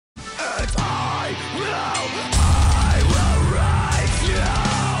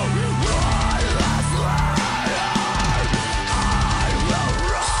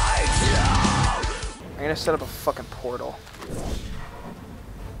gonna set up a fucking portal.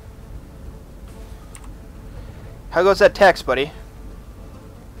 How goes that text, buddy?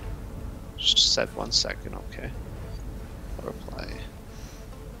 Just said 1 second, okay. I'll reply.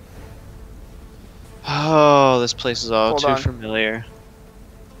 Oh, this place is all Hold too on. familiar.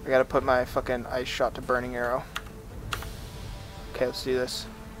 I gotta put my fucking ice shot to burning arrow. Okay, let's do this.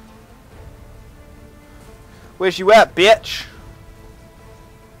 Where's you at, bitch?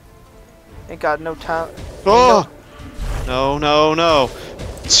 Ain't got no time. Oh! No, no, no.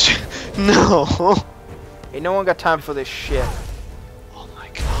 No. Ain't no one got time for this shit. Oh my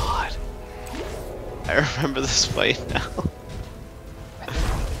god. I remember this fight now.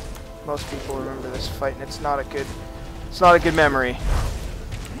 Most people remember this fight, and it's not a good memory.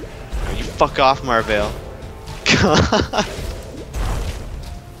 Oh, you fuck off, Merveil. God.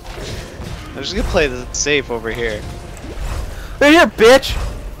 I'm just gonna play this safe over here. Right here, bitch!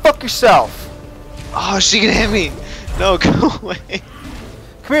 Fuck yourself! Oh, she can hit me! No, go away.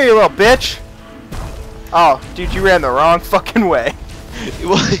 Come here, you little bitch! Oh, dude, you ran the wrong fucking way.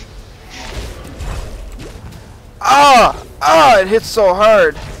 What? Ah! Ah! It hits so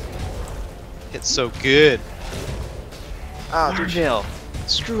hard. It's so good. Ah, dude. Merveil,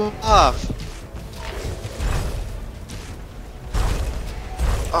 screw off.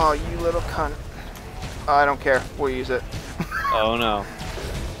 Oh, you little cunt. Oh, I don't care. We'll use it. Oh no.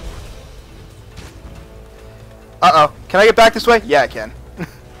 Uh-oh. Can I get back this way? Yeah, I can.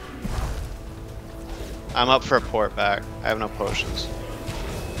 I'm up for a port back. I have no potions.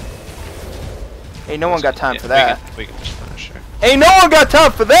 Ain't no one got time for that. We can just finish her. Ain't no one got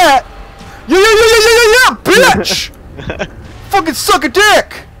time for that! Yeah, bitch! Fucking suck a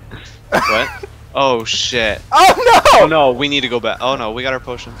dick! What? Oh shit. Oh no! Oh no, we need to go back. Oh no, we got our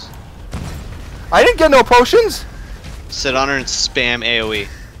potions. I didn't get no potions! Sit on her and spam AoE.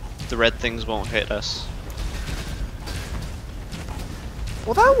 The red things won't hit us.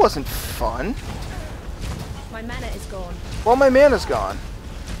 Well, that wasn't fun. My mana is gone. Well, my mana's gone.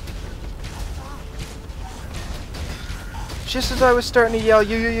 Just as I was starting to yell,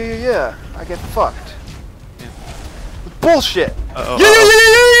 yeah, I get fucked. Yeah. Bullshit! Uh-oh,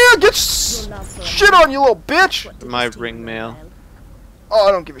 Yeah! Get shit on, you little bitch! My ring mail. Oh,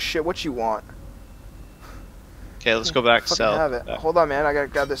 I don't give a shit what you want. Okay, let's go back Fucking south. have it. Hold on, man. I gotta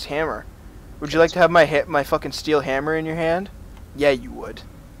grab this hammer. Would you like to have my fucking steel hammer in your hand? Yeah, you would.